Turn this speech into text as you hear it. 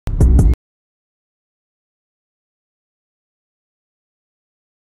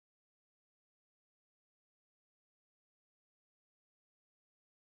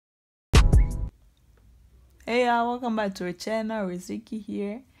Hey y'all, welcome back to our channel. Ryleequeen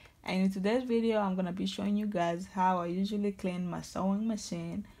here, and in today's video I'm gonna be showing you guys how I usually clean my sewing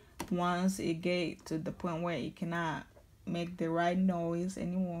machine once it gets to the point where it cannot make the right noise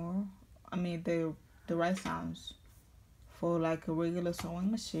anymore. I mean the right sounds for like a regular sewing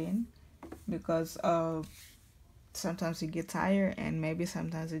machine, because sometimes it gets tired and maybe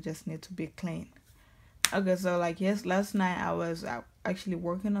sometimes it just needs to be cleaned. Okay, so like last night I was actually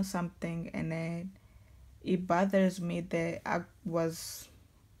working on something, and then it bothers me that I was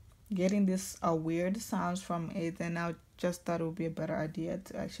getting this weird sounds from it, and I just thought it would be a better idea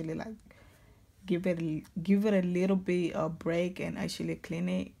to actually like give it a little bit of break and actually clean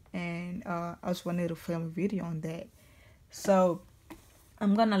it. And I just wanted to film a video on that, so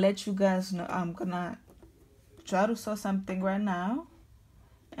I'm gonna let you guys know. I'm gonna try to sew something right now,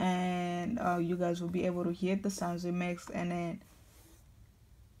 and you guys will be able to hear the sounds it makes. And then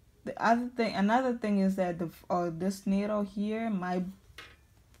another thing is that this needle here might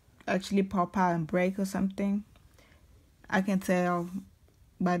actually pop out and break or something. I can tell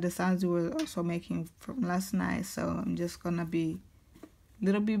by the sounds we were also making from last night, so I'm just gonna be a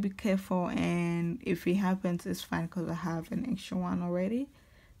little bit careful, and if it happens it's fine because I have an extra one already.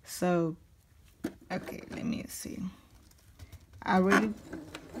 So okay, let me see. I really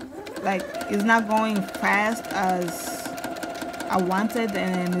like, it's not going fast as I wanted,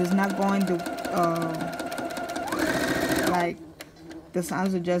 and it's not going to like, the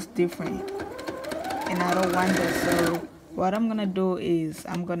sounds are just different, and I don't want that. So what I'm gonna do is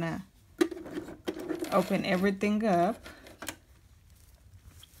I'm gonna open everything up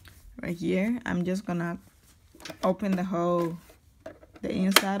right here. I'm just gonna open the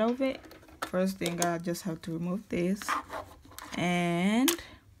inside of it. First thing, I just have to remove this, and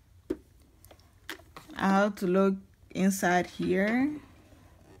I have to look inside here.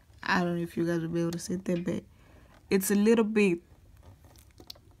 I don't know if you guys will be able to see that, but it's a little bit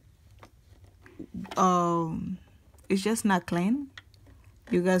it's just not clean.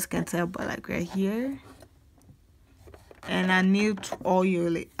 You guys can tell by like right here, and I need to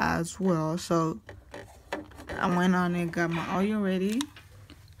oil it as well. So I went on and got my oil ready.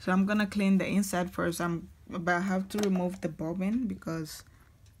 So I'm gonna clean the inside first. I have to remove the bobbin because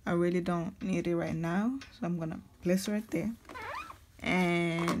I really don't need it right now. So I'm gonna place it right there,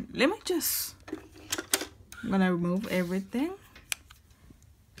 and I'm gonna remove everything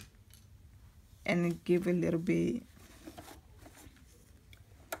and give a little bit.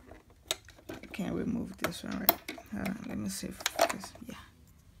 I can't remove this one, right? Let me see if this, yeah.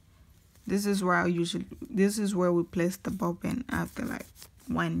 This is where we place the bobbin after like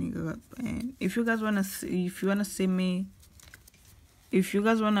winding it up. And if you guys wanna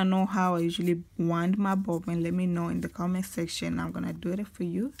know how I usually wind my bobbin, let me know in the comment section. I'm gonna do it for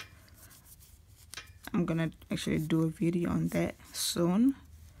you. I'm gonna actually do a video on that soon.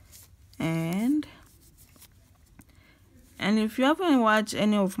 And if you haven't watched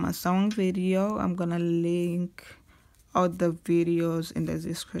any of my sewing video, I'm gonna link all the videos in the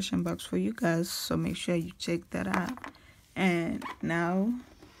description box for you guys, so make sure you check that out. And now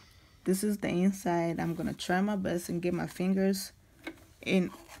this is the inside. I'm gonna try my best and get my fingers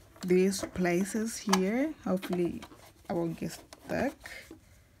in these places here. Hopefully I won't get stuck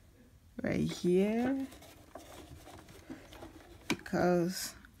right here,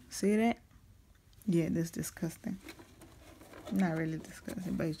 because see that? Yeah, this is disgusting. Not really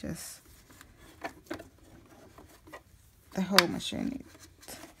disgusting, but it's just the whole machine needs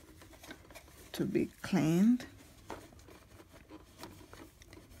to be cleaned.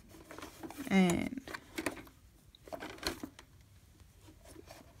 And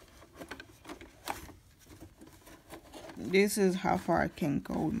this is how far I can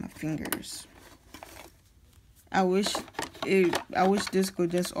go with my fingers. I wish this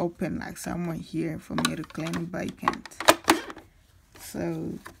could just open like somewhere here for me to clean it, but I can't.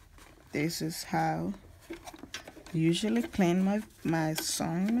 So this is how I usually clean my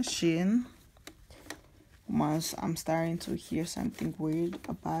sewing machine once I'm starting to hear something weird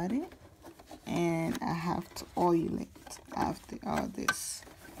about it, and I have to oil it after all this.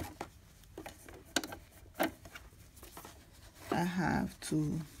 I have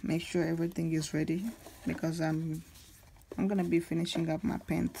to make sure everything is ready, because I'm gonna be finishing up my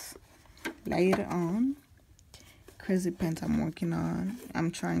pants later on. Crazy pants I'm working on.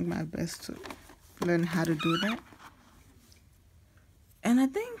 I'm trying my best to learn how to do that. And I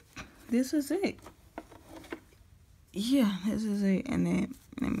think this is it. Yeah, this is it. And then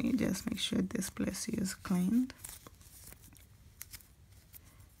let me just make sure this place is cleaned.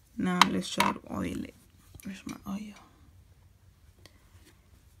 Now let's try to oil it. Where's my oil?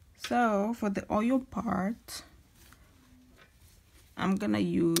 So for the oil part, I'm gonna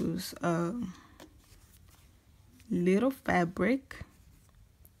use a little fabric,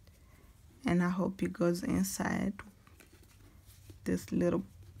 and I hope it goes inside this little.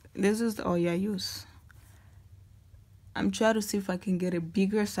 This is the oil I use. I'm trying to see if I can get a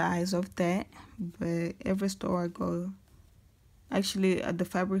bigger size of that, but every store I go, actually at the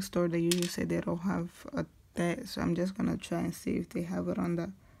fabric store, they usually say they don't have that, so I'm just gonna try and see if they have it on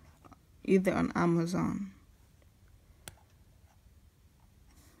the, either on Amazon.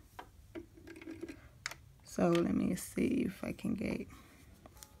 So let me see if I can get,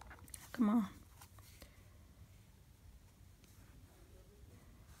 come on,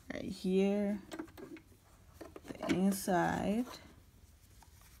 right here, the inside.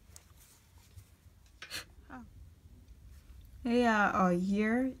 Yeah,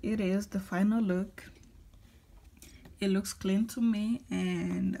 here it is, the final look. It looks clean to me,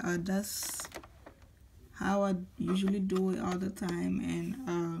 and that's how I usually do it all the time.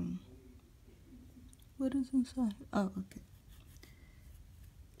 And what is inside? Oh, okay.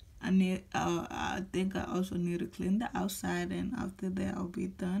 I think I also need to clean the outside, and after that I'll be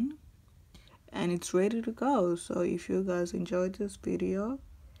done, and it's ready to go. So if you guys enjoyed this video,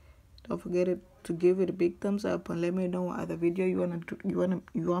 don't forget to give it a big thumbs up, and let me know what other video you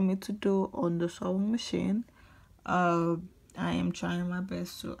want me to do on the sewing machine. I am trying my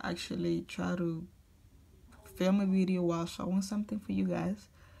best to actually try to film a video while sewing something for you guys,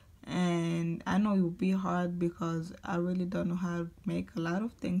 and I know it will be hard because I really don't know how to make a lot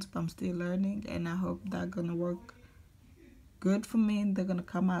of things, but I'm still learning, and I hope they're gonna work good for me. They're gonna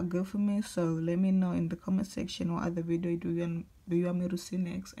come out good for me. So let me know in the comment section what other video do you want me to see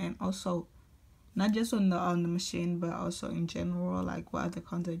next, and also not just on the machine, but also in general, like what other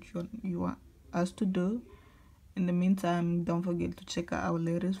content you want us to do. In the meantime, don't forget to check out our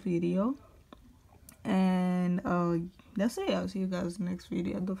latest video, and that's it. I'll see you guys next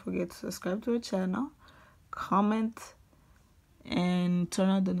video. Don't forget to subscribe to our channel, comment, and turn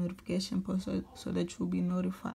on the notification post so that you'll be notified.